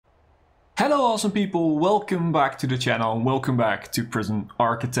Hello awesome people, welcome back to the channel and welcome back to Prison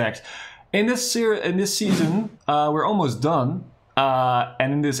Architect. In this season, we're almost done,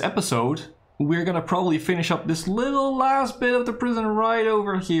 and in this episode, we're gonna probably finish up this little last bit of the prison right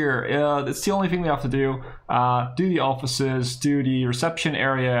over here. It's the only thing we have to do. Do the offices, do the reception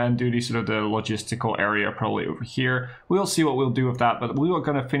area, and do the sort of the logistical area probably over here. We'll see what we'll do with that, but we are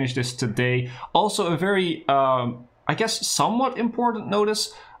gonna finish this today. Also a very, I guess, somewhat important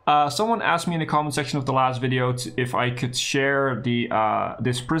notice. Someone asked me in the comment section of the last video if I could share the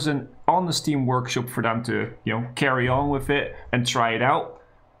this prison on the Steam Workshop for them to, you know, carry on with it and try it out.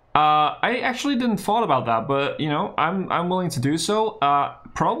 I actually didn't thought about that, but you know, I'm willing to do so.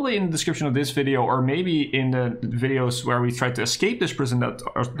 Probably in the description of this video, or maybe in the videos where we try to escape this prison that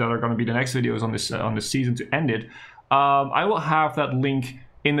are going to be the next videos on this season to end it. I will have that link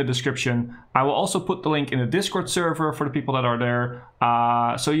in the description. I will also put the link in the Discord server for the people that are there,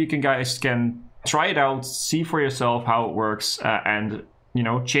 so you guys can try it out, see for yourself how it works, and you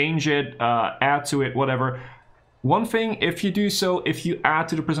know, change it, add to it, whatever. One thing, if you do so, if you add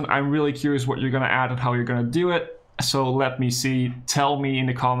to the prison, I'm really curious what you're gonna add and how you're gonna do it. So let me see, tell me in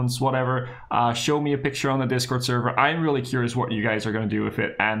the comments, whatever, show me a picture on the Discord server. I'm really curious what you guys are gonna do with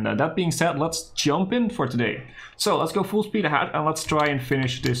it. And that being said, let's jump in for today. So let's go full speed ahead and let's try and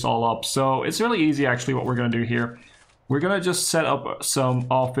finish this all up. So it's really easy actually what we're gonna do here. We're gonna just set up some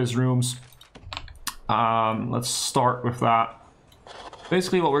office rooms. Let's start with that.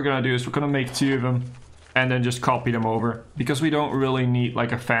 Basically what we're gonna do is we're gonna make 2 of them and then just copy them over, because we don't really need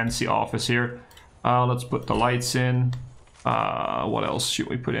like a fancy office here. Let's put the lights in. What else should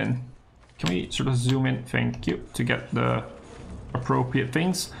we put in? Can we sort of zoom in? Thank you, to get the appropriate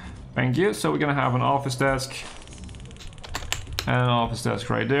things. Thank you. So we're gonna have an office desk and an office desk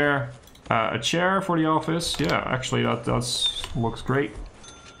right there. A chair for the office. Yeah, actually that looks great.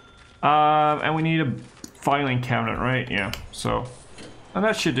 And we need a filing cabinet, right? Yeah. So, and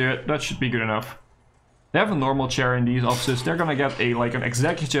that should do it. That should be good enough. They have a normal chair in these offices. They're gonna get a an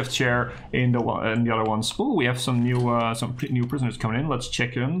executive chair in the other ones. Ooh, we have some new prisoners coming in. Let's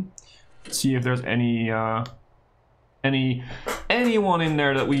check them. See if there's anyone in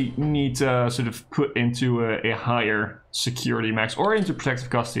there that we need to sort of put into a higher security max, or into protective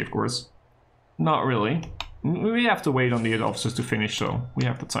custody, of course. Not really. We have to wait on the officers to finish, so we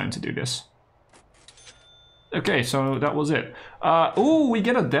have the time to do this. Okay, so that was it. Ooh, we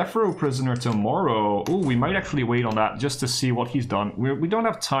get a death row prisoner tomorrow. Ooh, we might actually wait on that just to see what he's done. We don't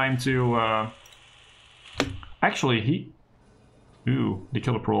have time to... Actually, Ooh, they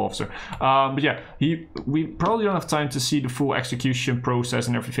killed a parole officer. But yeah, we probably don't have time to see the full execution process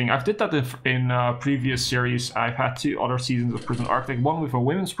and everything. I've did that in previous series. I've had 2 other seasons of Prison Architect, one with a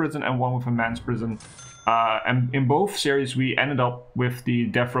women's prison and one with a men's prison. And in both series, we ended up with the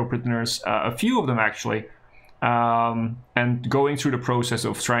death row prisoners, a few of them actually. And going through the process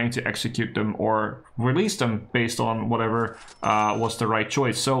of trying to execute them or release them based on whatever was the right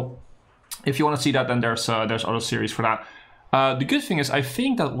choice. So if you want to see that, then there's other series for that. The good thing is, I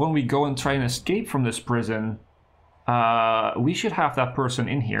think that when we go and try and escape from this prison, we should have that person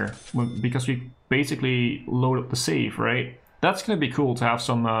in here, because we basically load up the safe, right? That's going to be cool to have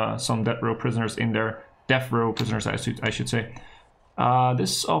some death row prisoners in there. Death row prisoners, I should say.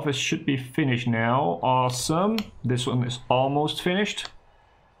 This office should be finished now. Awesome. This one is almost finished.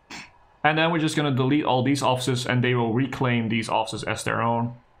 And then we're just going to delete all these offices and they will reclaim these offices as their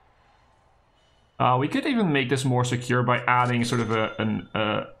own. We could even make this more secure by adding sort of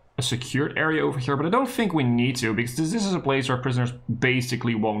a secured area over here, but I don't think we need to, because this is a place where prisoners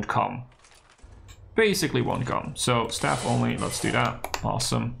basically won't come. Basically won't come. So staff only, let's do that.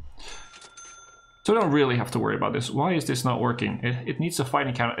 Awesome. So we don't really have to worry about this. Why is this not working? It needs a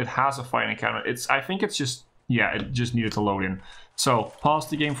fighting counter. It has a fighting counter. I think it's just, yeah, it just needed to load in. So pause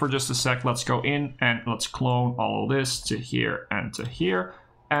the game for just a sec. Let's go in and let's clone all of this to here and to here.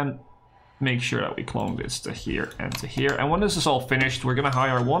 And make sure that we clone this to here and to here. And when this is all finished, we're going to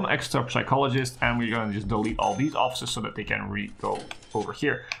hire 1 extra psychologist and we're going to just delete all these offices so that they can go over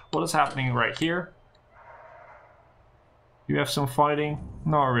here. What is happening right here? You have some fighting?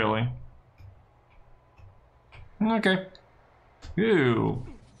 Not really. Okay. Ooh.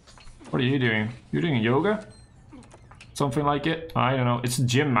 What are you doing? You're doing yoga? Something like it? I don't know. It's a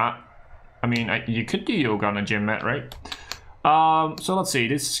gym mat. I mean, you could do yoga on a gym mat, right? So let's see.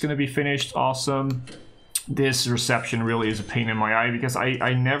 This is going to be finished. Awesome. This reception really is a pain in my eye, because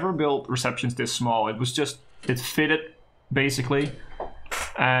I never built receptions this small. It was just, it fitted, basically.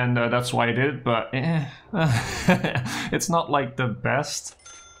 And that's why I did it, but it's not like the best.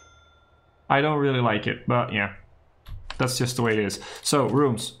 I don't really like it, but yeah. That's just the way it is. So,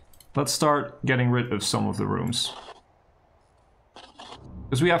 rooms. let's start getting rid of some of the rooms.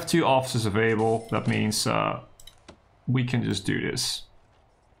 Because we have 2 offices available, that means we can just do this.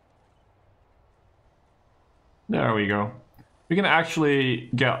 There we go. We can actually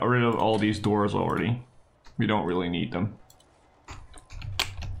get rid of all these doors already. We don't really need them.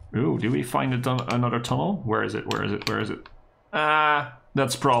 Ooh, do we find another tunnel? Where is it? Where is it? Where is it? Ah,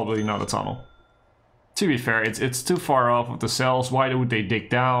 that's probably not a tunnel. To be fair, it's too far off of the cells. Why would they dig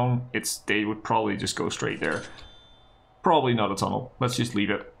down? They would probably just go straight there. Probably not a tunnel. Let's just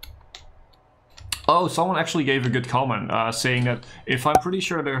leave it. Oh, someone actually gave a good comment saying that if I'm pretty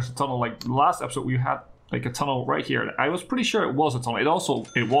sure there's a tunnel, like the last episode we had like a tunnel right here. I was pretty sure it was a tunnel. It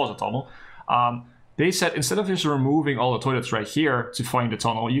was a tunnel. They said instead of just removing all the toilets right here to find the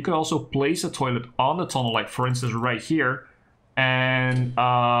tunnel, you could also place a toilet on the tunnel, like for instance right here, and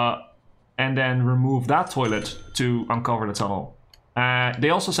then remove that toilet to uncover the tunnel. They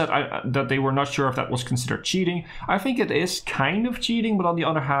also said that they were not sure if that was considered cheating. I think it is kind of cheating, but on the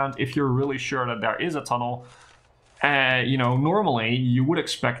other hand, if you're really sure that there is a tunnel, you know, normally you would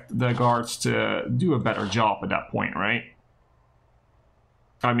expect the guards to do a better job at that point, right?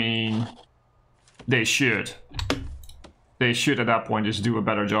 I mean, they should. They should at that point just do a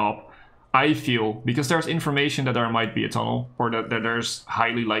better job. I feel, because there's information that there might be a tunnel, or that there's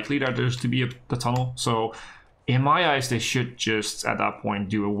highly likely that there's to be a tunnel. So in my eyes, they should just at that point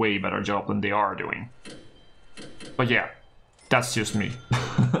do a way better job than they are doing. But yeah, that's just me.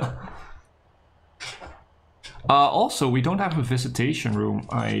 Also, we don't have a visitation room,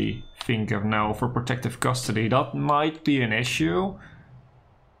 I think of now, for protective custody. That might be an issue.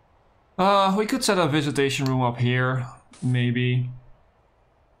 We could set a visitation room up here, maybe.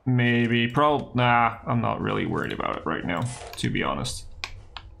 Nah, I'm not really worried about it right now, to be honest.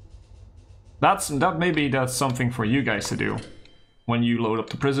 Maybe that's something for you guys to do when you load up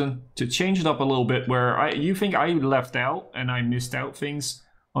the prison, to change it up a little bit where you think I left out and I missed out things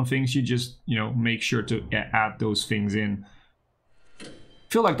on things. You just, you know, make sure to add those things in.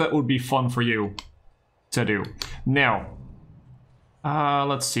 Feel like that would be fun for you to do. Now,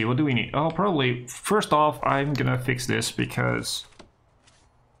 let's see, what do we need? Oh, probably first off, I'm gonna fix this because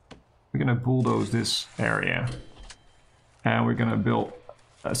we're gonna bulldoze this area and we're gonna build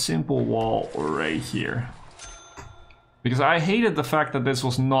a simple wall right here, because I hated the fact that this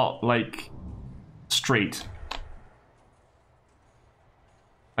was not like straight.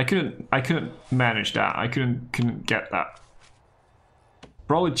 I couldn't manage that. I couldn't get that.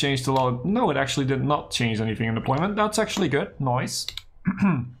 Probably changed a lot of, no, it actually did not change anything in deployment. That's actually good. Nice.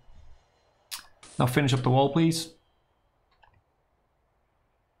 Now finish up the wall, please.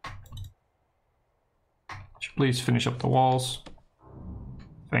 Please finish up the walls.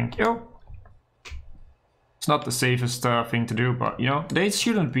 Thank you. It's not the safest thing to do, but you know, they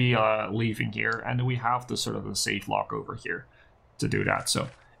shouldn't be leaving here, and we have the sort of the safe lock over here to do that. So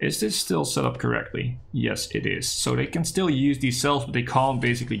is this still set up correctly? Yes, it is. So they can still use these cells, but they can't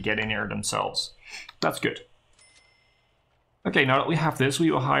basically get in here themselves. That's good. Okay, now that we have this,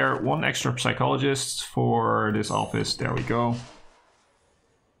 we will hire 1 extra psychologist for this office. There we go.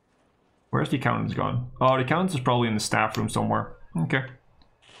 Where's the accountant gone? Oh, the accountant is probably in the staff room somewhere. Okay.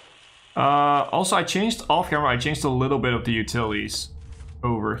 Also, I changed off camera. I changed a little bit of the utilities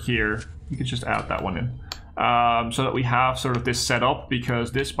over here. You could just add that one in. So that we have sort of this set up,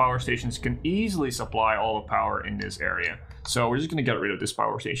 because this power stations can easily supply all the power in this area. So we're just going to get rid of this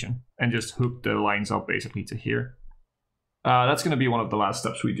power station and just hook the lines up basically to here. That's going to be one of the last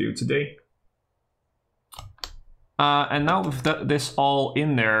steps we do today. And now with this all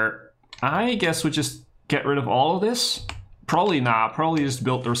in there, I guess we just get rid of all of this. Probably not. Probably just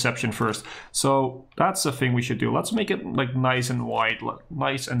build the reception first. So that's the thing we should do. Let's make it like nice and wide,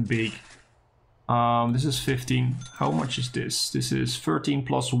 nice and big. This is 15. How much is this? This is 13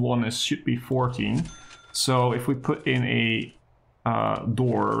 plus 1 should be 14. So if we put in a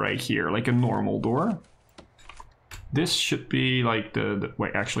door right here, like a normal door, this should be like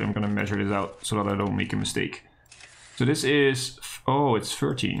wait, actually I'm gonna measure this out so that I don't make a mistake. So this is, oh, it's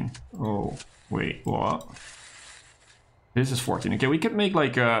 13. Oh, wait, what? This is 14. Okay, we could make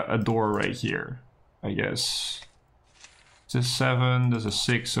like a door right here, I guess. This is 7, this is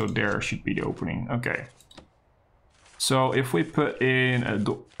 6, so there should be the opening. Okay. So if we put in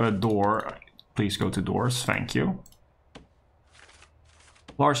a door, please go to doors, thank you.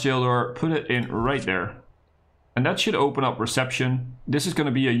 Large jail door, put it in right there. And that should open up reception. This is going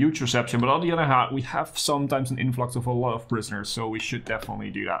to be a huge reception, but on the other hand, we have sometimes an influx of a lot of prisoners, so we should definitely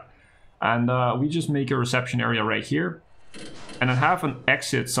do that. And we just make a reception area right here. And then have an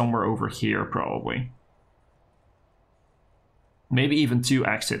exit somewhere over here, probably. Maybe even 2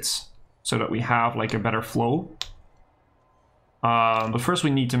 exits. so that we have like a better flow. But first we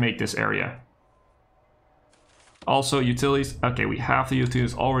need to make this area. Also utilities. Okay, we have the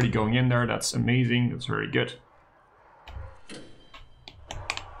utilities already going in there. That's amazing. That's very good.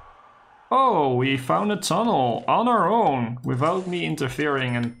 Oh, we found a tunnel on our own without me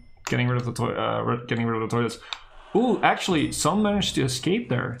interfering and getting rid of the toilets. Ooh, actually, some managed to escape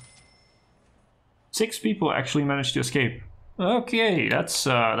there. 6 people actually managed to escape. Okay, that's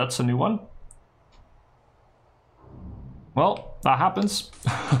a new one. Well, that happens.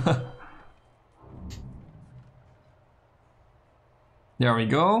 There we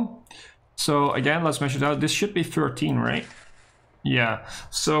go. So again, let's measure it out. This should be 13, right? Yeah.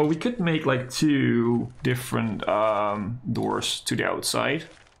 So we could make like 2 different doors to the outside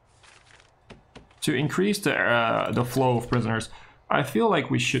to increase the flow of prisoners. I feel like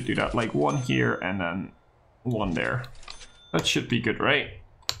we should do that, like 1 here and then 1 there. That should be good, right?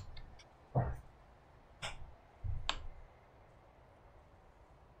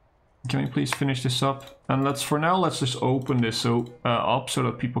 Can we please finish this up? And for now, let's just open this up so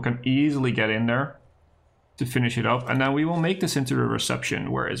that people can easily get in there to finish it up. And then we will make this into the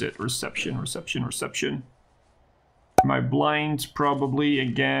reception. Where is it? Reception, reception, reception. Am I blind? Probably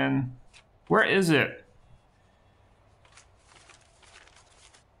again. Where is it?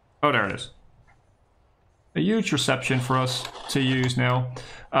 Oh, there it is. A huge reception for us to use now.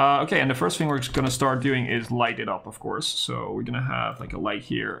 Okay, and the first thing we're going to start doing is light it up, of course. So we're going to have like a light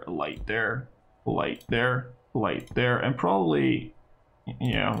here, a light there, a light there, a light there, and probably,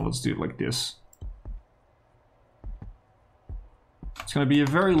 yeah, let's do it like this. It's going to be a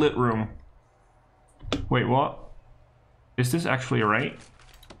very lit room. Wait, what? Is this actually right?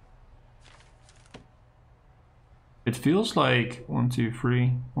 It feels like 1, 2,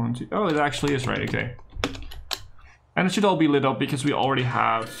 3, 1, 2. Oh, it actually is right. Okay. And it should all be lit up because we already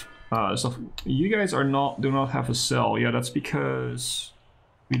have stuff. You guys do not have a cell. Yeah, that's because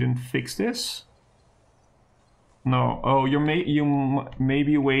we didn't fix this. No. Oh, you may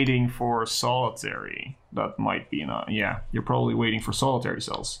be waiting for solitary. That might be enough. Yeah, you're probably waiting for solitary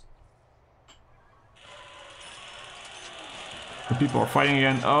cells. The people are fighting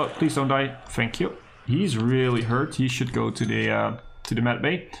again. Oh, please don't die. Thank you. He's really hurt. He should go to the med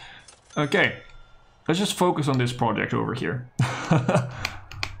bay. Okay. Let's just focus on this project over here.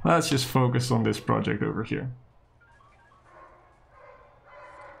 Let's just focus on this project over here.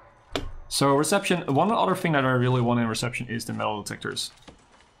 So reception, one other thing that I really want in reception is the metal detectors.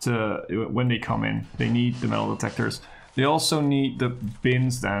 When they come in, they need the metal detectors. They also need the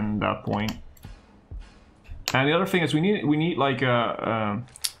bins then at that point. And the other thing is we need like a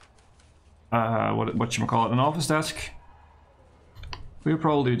whatchamacallit, an office desk. We'll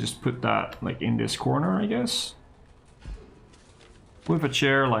probably just put that like in this corner, I guess. With a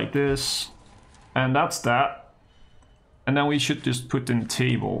chair like this. And that's that. And then we should just put in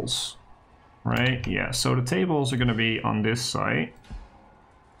tables. Right? Yeah, so the tables are going to be on this side.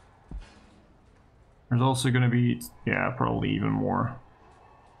 There's also going to be, yeah, probably even more.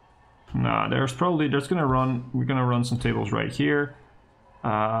 Nah, we're going to run some tables right here.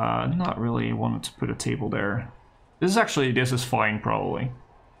 Not really wanted to put a table there. This is fine, probably.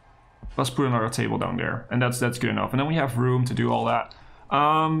 Let's put another table down there, and that's good enough. And then we have room to do all that.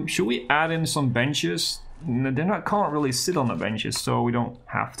 Should we add in some benches? Can't really sit on the benches, so we don't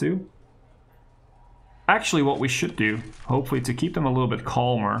have to. Actually, what we should do, hopefully to keep them a little bit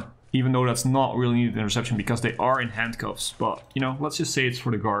calmer, even though that's not really needed in reception because they are in handcuffs. But, you know, let's just say it's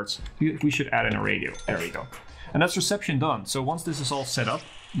for the guards. We should add in a radio. There we go. And that's reception done. So once this is all set up,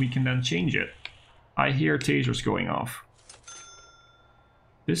 we can then change it. I hear tasers going off.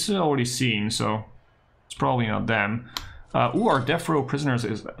 This is already seen, so it's probably not them. Ooh, our death row prisoner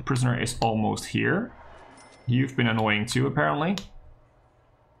is almost here. You've been annoying too, apparently.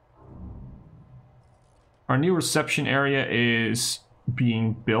 Our new reception area is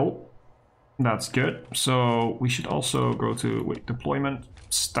being built. That's good. So we should also go to deployment,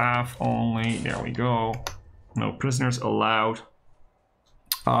 staff only. There we go. No prisoners allowed.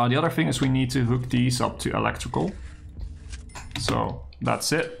 The other thing is we need to hook these up to electrical. So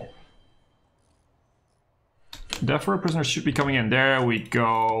that's it. Death row prisoners should be coming in. There we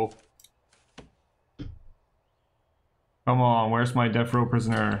go. Come on, where's my death row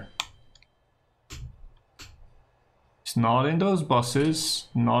prisoner? It's not in those buses.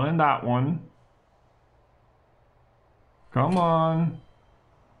 Not in that one. Come on.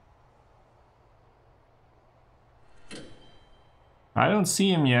 I don't see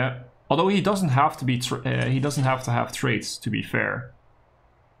him yet. Although he doesn't have to be. He doesn't have to have traits. To be fair,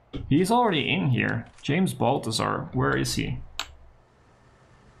 he's already in here. James Balthazar, where is he?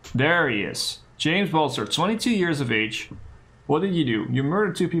 There he is. James Balzer, 22 years of age. What did you do? You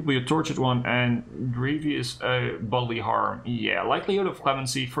murdered 2 people, you tortured 1, and grievous bodily harm. Yeah, likelihood of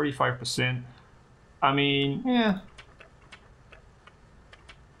clemency, 35%. I mean, yeah.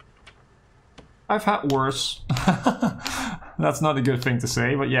 I've had worse. That's not a good thing to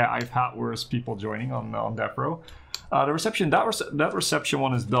say, but yeah, I've had worse people joining on death row. The reception, that reception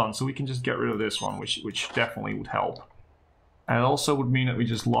one is done, so we can just get rid of this one, which definitely would help. And it also would mean that we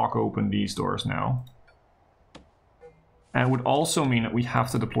just lock open these doors now. And it would also mean that we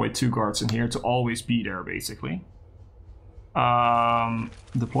have to deploy 2 guards in here to always be there, basically.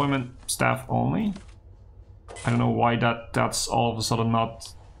 Deployment staff only. I don't know why that's all of a sudden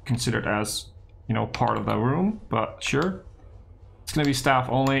not considered as, you know, part of the room, but sure. It's gonna be staff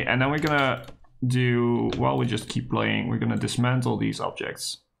only, and then we're gonna do, well, we just keep playing. We're gonna dismantle these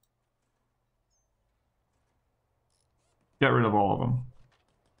objects. Get rid of all of them.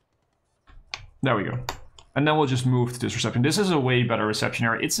 There we go. And then we'll just move to this reception. This is a way better reception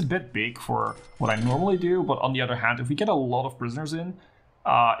area. It's a bit big for what I normally do, but on the other hand, if we get a lot of prisoners in,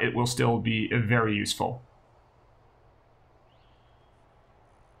 it will still be very useful.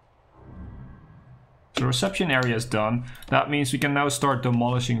 So the reception area is done. That means we can now start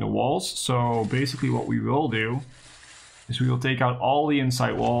demolishing the walls. So basically what we will do is we will take out all the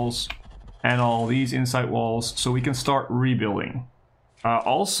inside walls and all these inside walls so we can start rebuilding.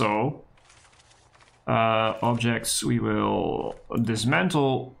 Objects, we will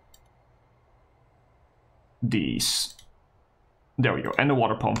dismantle these. There we go. And the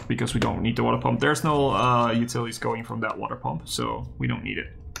water pump, because we don't need the water pump. There's no utilities going from that water pump, so we don't need it.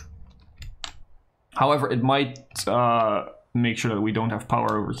 However, it might make sure that we don't have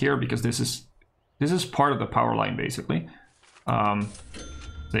power over here, because this is part of the power line, basically.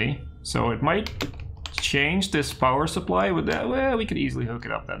 See? So it might change this power supply with that. Well, we could easily hook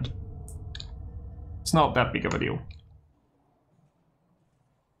it up then. It's not that big of a deal.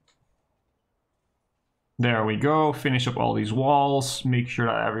 There we go. Finish up all these walls. Make sure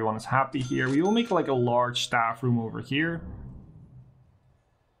that everyone is happy here. We will make like a large staff room over here.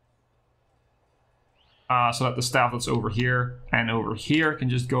 So that the staff that's over here and over here can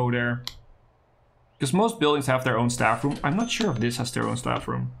just go there. Because most buildings have their own staff room. I'm not sure if this has their own staff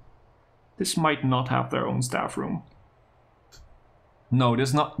room. This might not have their own staff room. No,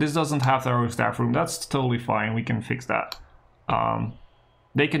 this doesn't have their own staff room. That's totally fine. We can fix that.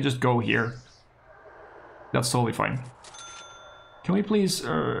 They can just go here. That's totally fine. Can we please get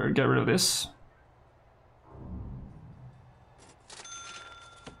rid of this?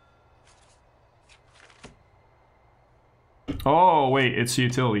 Oh, wait, it's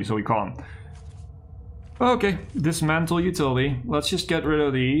utility, so we can't. Okay, dismantle utility. Let's just get rid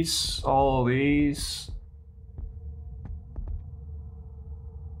of these, all of these.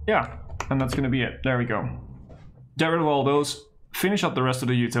 Yeah, and that's gonna be it. There we go. Get rid of all those. Finish up the rest of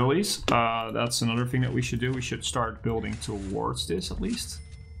the utilities. That's another thing that we should do. We should start building towards this, at least.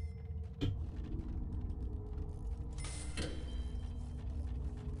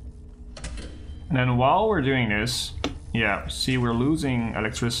 And then while we're doing this, yeah, see, we're losing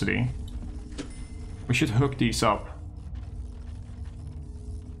electricity. We should hook these up.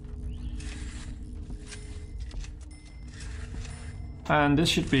 And this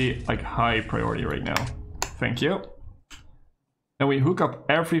should be like high priority right now. Thank you. Then we hook up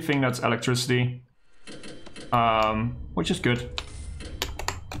everything that's electricity, which is good.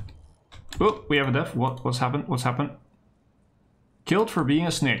 Oh, we have a death. What's happened? What's happened? Killed for being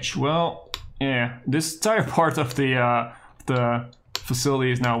a snitch. Well, yeah, this entire part of the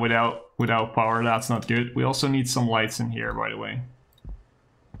facility is now without power. That's not good. We also need some lights in here, by the way.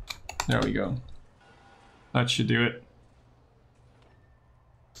 There we go. That should do it.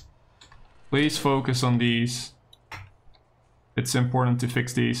 Please focus on these. It's important to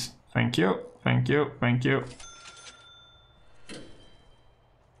fix these. Thank you, thank you, thank you.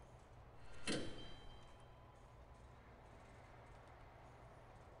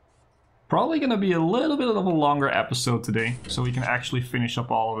 Probably gonna be a little bit of a longer episode today, so we can actually finish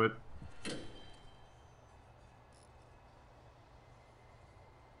up all of it.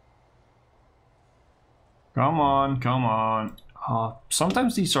 Come on, come on.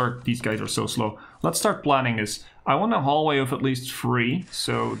 Sometimes these guys are so slow. Let's start planning this. I want a hallway of at least 3.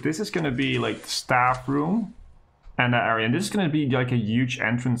 So this is going to be like the staff room and that area. And this is going to be like a huge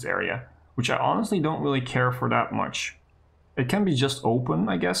entrance area, which I honestly don't really care for that much. It can be just open,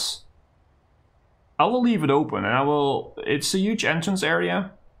 I guess. I will leave it open, and it's a huge entrance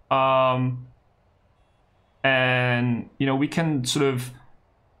area. And, you know, we can sort of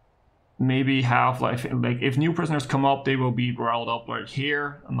maybe have like if new prisoners come up, they will be riled up right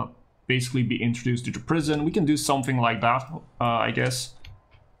here and not basically be introduced to the prison. We can do something like that, I guess.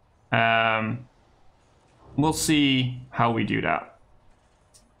 We'll see how we do that.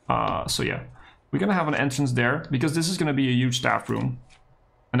 So yeah, we're gonna have an entrance there because this is gonna be a huge staff room,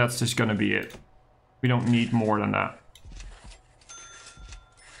 and that's just gonna be it. We don't need more than that.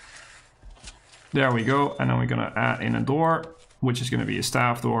 There we go, and then we're gonna add in a door, which is gonna be a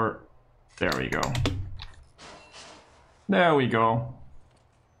staff door. There we go. There we go.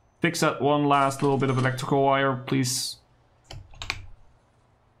 Fix that one last little bit of electrical wire, please.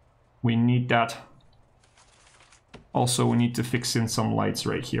 We need that. Also, we need to fix in some lights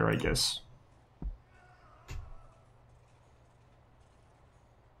right here, I guess.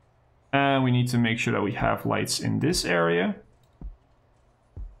 And we need to make sure that we have lights in this area.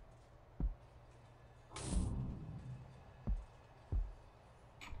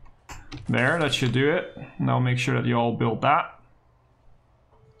 There, that should do it. Now make sure that you all build that.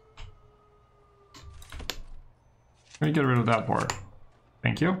 Let me get rid of that part.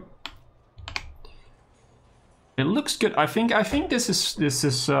 Thank you. It looks good. I think this is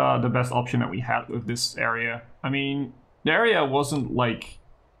the best option that we had with this area. I mean, the area wasn't like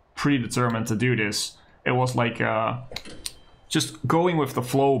predetermined to do this. It was like just going with the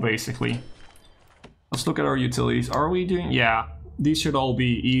flow, basically. Let's look at our utilities. Are we doing? Yeah, these should all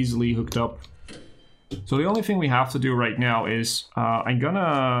be easily hooked up. So the only thing we have to do right now is I'm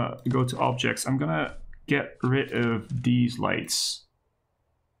gonna go to objects. I'm gonna get rid of these lights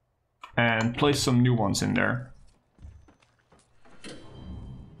and place some new ones in there.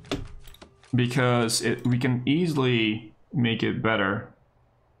 Because we can easily make it better,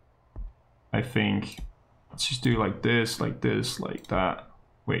 I think. Let's just do like this, like that.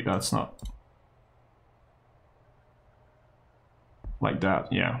 Wait, that's not. Like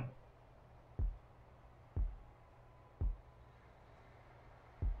that, yeah.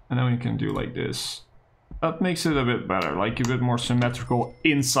 And then we can do like this. That makes it a bit better, like a bit more symmetrical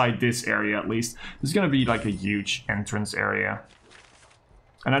inside this area at least. There's gonna be like a huge entrance area.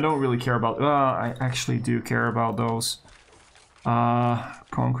 And I don't really care about, I actually do care about those.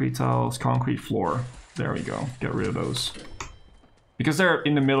 Concrete tiles, concrete floor. There we go, get rid of those. Because they're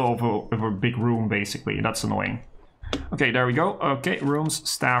in the middle of a big room, basically. That's annoying. Okay, there we go. Okay, rooms,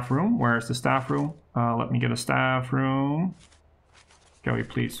 staff room. Where's the staff room? Let me get a staff room. Can we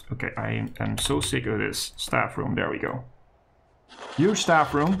please? Okay, I am so sick of this staff room. There we go. Huge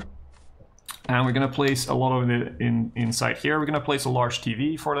staff room. And we're gonna place a lot of it inside here. We're gonna place a large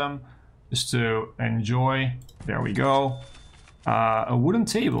TV for them, just to enjoy. There we go. A wooden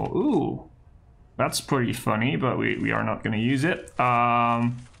table. Ooh, that's pretty funny, but we are not gonna use it.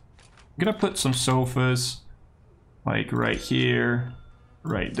 I'm gonna put some sofas, like right here,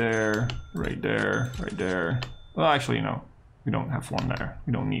 right there, right there, right there. Well, actually, no, we don't have one there.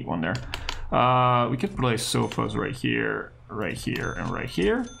 We don't need one there. We could place sofas right here, and right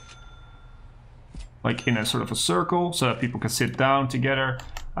here. Like in a sort of a circle, so that people can sit down together.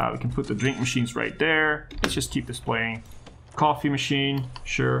 We can put the drink machines right there. Let's just keep this playing. Coffee machine,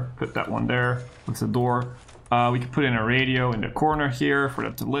 sure, put that one there with the door. We can put in a radio in the corner here for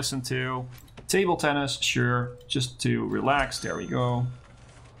them to listen to. Table tennis, sure, just to relax. There we go.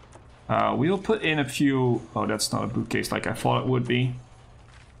 We'll put in a few. Oh, that's not a bookcase like I thought it would be.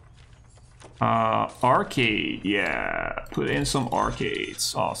 Arcade, yeah, put in some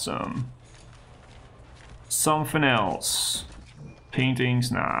arcades. Awesome. Something else. Paintings,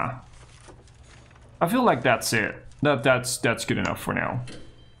 nah. I feel like that's it. That's good enough for now.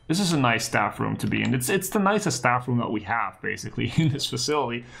 This is a nice staff room to be in. It's the nicest staff room that we have, basically, in this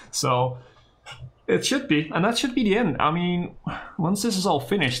facility. So it should be, and that should be the end. I mean, once this is all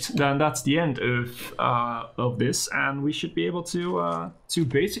finished, then that's the end of this, and we should be able to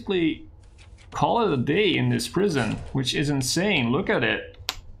basically call it a day in this prison, which is insane. Look at it.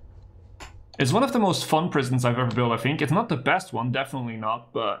 It's one of the most fun prisons I've ever built, I think. It's not the best one, definitely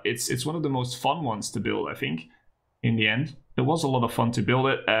not, but it's one of the most fun ones to build, I think, in the end. It was a lot of fun to build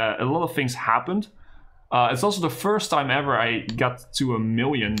it. A lot of things happened. It's also the first time ever I got to 1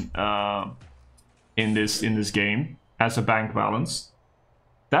 million in this game as a bank balance.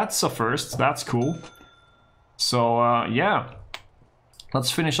 That's a first, that's cool. So yeah, let's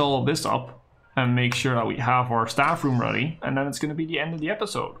finish all of this up and make sure that we have our staff room ready, and then it's going to be the end of the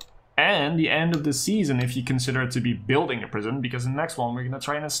episode. And the end of the season if you consider it to be building a prison, because the next one we're going to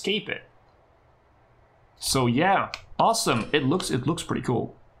try and escape it. So yeah, awesome. It looks pretty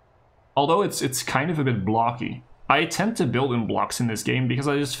cool. Although it's kind of a bit blocky. I tend to build in blocks in this game because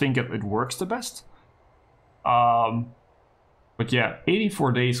I just think it works the best. But yeah,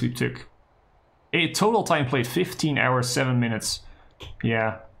 84 days we took. A total time played 15 hours, 7 minutes.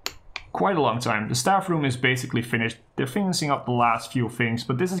 Yeah, quite a long time. The staff room is basically finished. They're finishing up the last few things,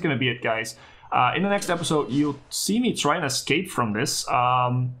 but this is going to be it, guys. In the next episode, you'll see me try and escape from this.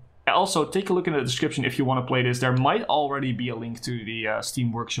 Also, take a look in the description if you want to play this. There might already be a link to the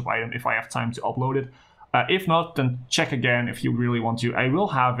Steam Workshop item if I have time to upload it. If not, then check again if you really want to. I will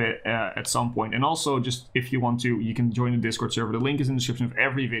have it at some point. And also, just if you want to, you can join the Discord server. The link is in the description of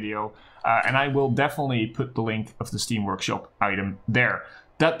every video. And I will definitely put the link of the Steam Workshop item there.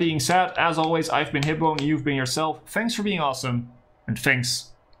 That being said, as always, I've been Hipbone, you've been yourself. Thanks for being awesome, and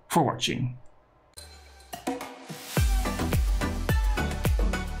thanks for watching.